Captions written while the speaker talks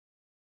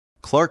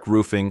Clark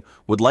Roofing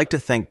would like to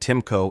thank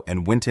Timco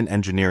and Winton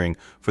Engineering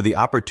for the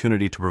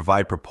opportunity to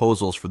provide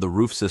proposals for the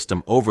roof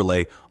system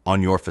overlay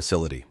on your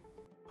facility.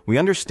 We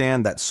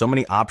understand that so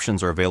many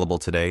options are available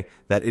today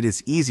that it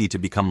is easy to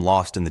become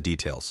lost in the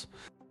details.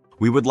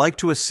 We would like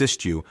to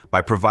assist you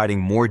by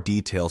providing more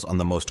details on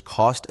the most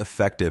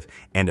cost-effective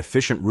and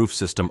efficient roof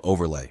system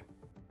overlay.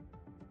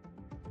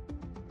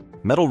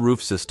 Metal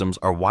roof systems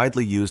are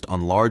widely used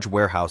on large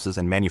warehouses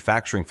and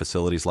manufacturing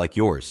facilities like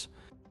yours.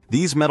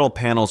 These metal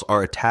panels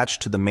are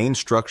attached to the main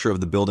structure of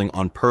the building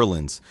on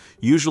purlins,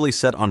 usually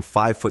set on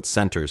 5-foot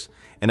centers,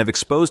 and have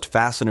exposed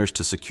fasteners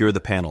to secure the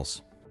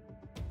panels.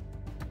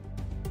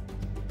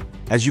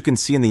 As you can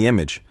see in the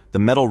image, the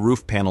metal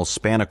roof panels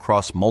span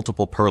across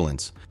multiple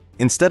purlins.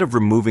 Instead of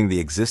removing the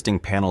existing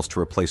panels to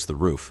replace the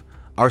roof,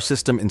 our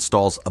system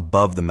installs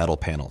above the metal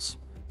panels.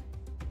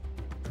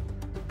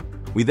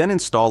 We then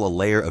install a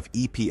layer of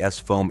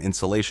EPS foam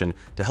insulation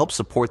to help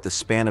support the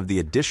span of the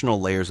additional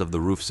layers of the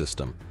roof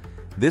system.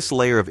 This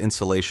layer of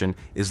insulation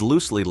is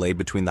loosely laid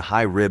between the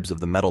high ribs of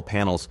the metal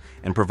panels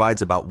and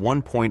provides about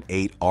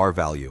 1.8 R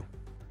value.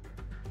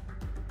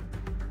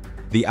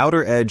 The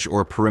outer edge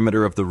or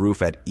perimeter of the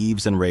roof at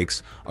eaves and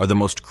rakes are the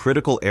most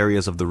critical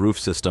areas of the roof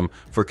system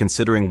for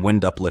considering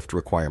wind uplift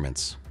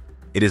requirements.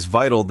 It is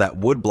vital that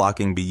wood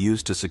blocking be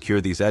used to secure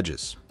these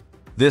edges.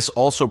 This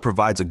also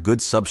provides a good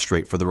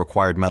substrate for the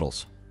required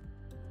metals.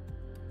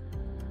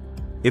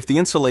 If the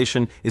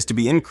insulation is to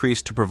be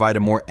increased to provide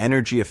a more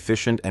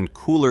energy-efficient and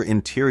cooler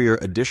interior,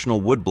 additional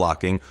wood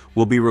blocking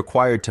will be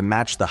required to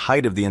match the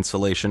height of the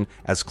insulation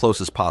as close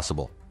as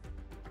possible.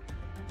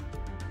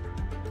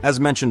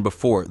 As mentioned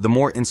before, the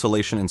more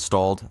insulation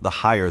installed, the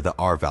higher the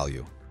R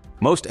value.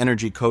 Most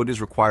energy codes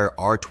require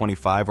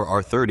R25 or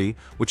R30,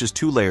 which is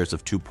 2 layers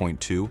of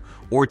 2.2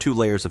 or 2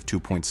 layers of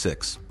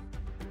 2.6.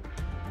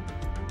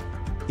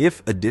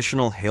 If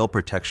additional hail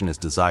protection is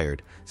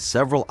desired,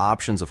 several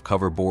options of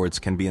cover boards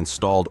can be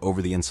installed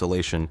over the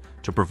insulation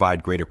to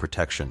provide greater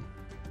protection.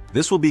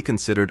 This will be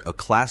considered a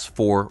Class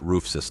 4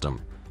 roof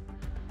system.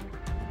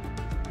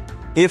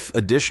 If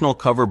additional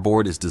cover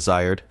board is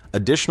desired,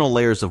 additional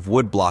layers of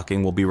wood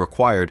blocking will be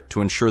required to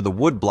ensure the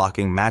wood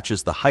blocking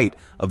matches the height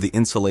of the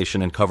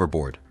insulation and cover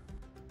board.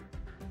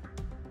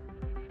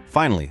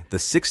 Finally, the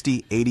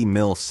 60-80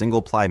 mm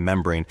single-ply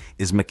membrane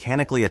is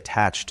mechanically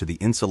attached to the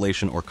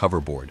insulation or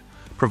cover board,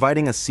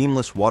 providing a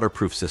seamless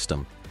waterproof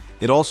system.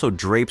 It also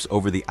drapes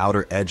over the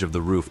outer edge of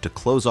the roof to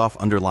close off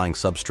underlying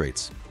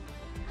substrates.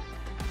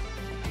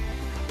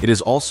 It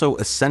is also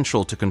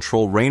essential to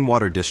control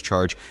rainwater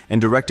discharge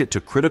and direct it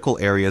to critical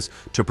areas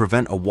to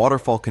prevent a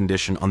waterfall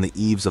condition on the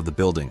eaves of the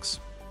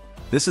buildings.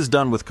 This is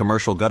done with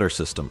commercial gutter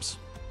systems.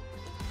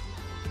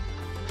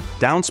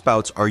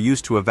 Downspouts are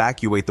used to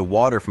evacuate the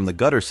water from the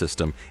gutter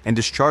system and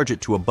discharge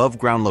it to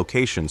above-ground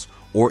locations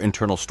or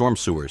internal storm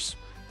sewers.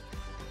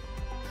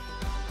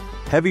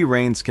 Heavy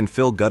rains can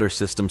fill gutter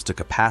systems to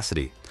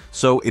capacity,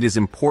 so it is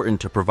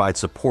important to provide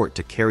support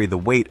to carry the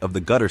weight of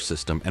the gutter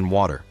system and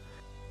water.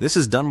 This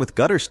is done with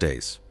gutter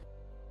stays.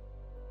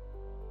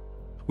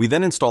 We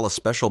then install a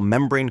special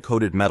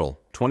membrane-coated metal,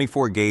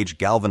 24-gauge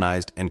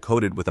galvanized and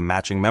coated with a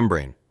matching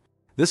membrane.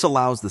 This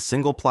allows the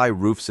single-ply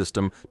roof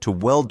system to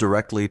weld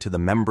directly to the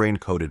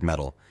membrane-coated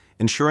metal,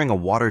 ensuring a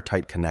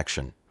watertight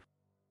connection.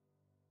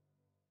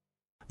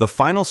 The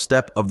final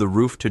step of the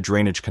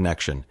roof-to-drainage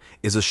connection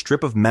is a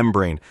strip of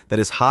membrane that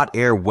is hot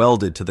air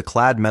welded to the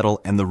clad metal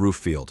and the roof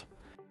field.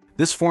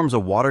 This forms a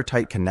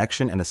watertight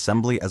connection and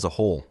assembly as a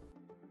whole.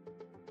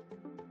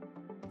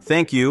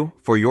 Thank you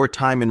for your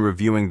time in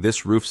reviewing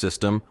this roof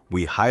system.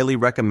 We highly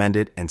recommend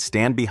it and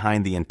stand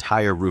behind the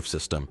entire roof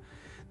system.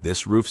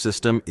 This roof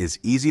system is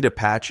easy to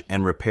patch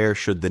and repair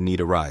should the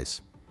need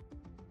arise.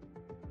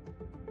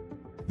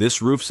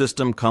 This roof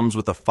system comes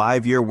with a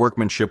 5-year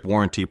workmanship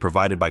warranty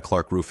provided by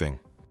Clark Roofing.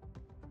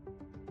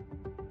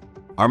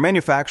 Our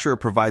manufacturer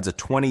provides a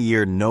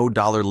 20-year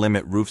no-dollar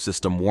limit roof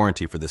system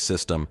warranty for this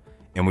system,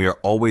 and we are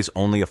always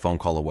only a phone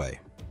call away.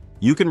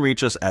 You can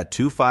reach us at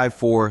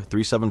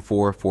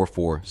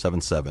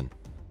 254-374-4477.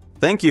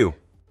 Thank you.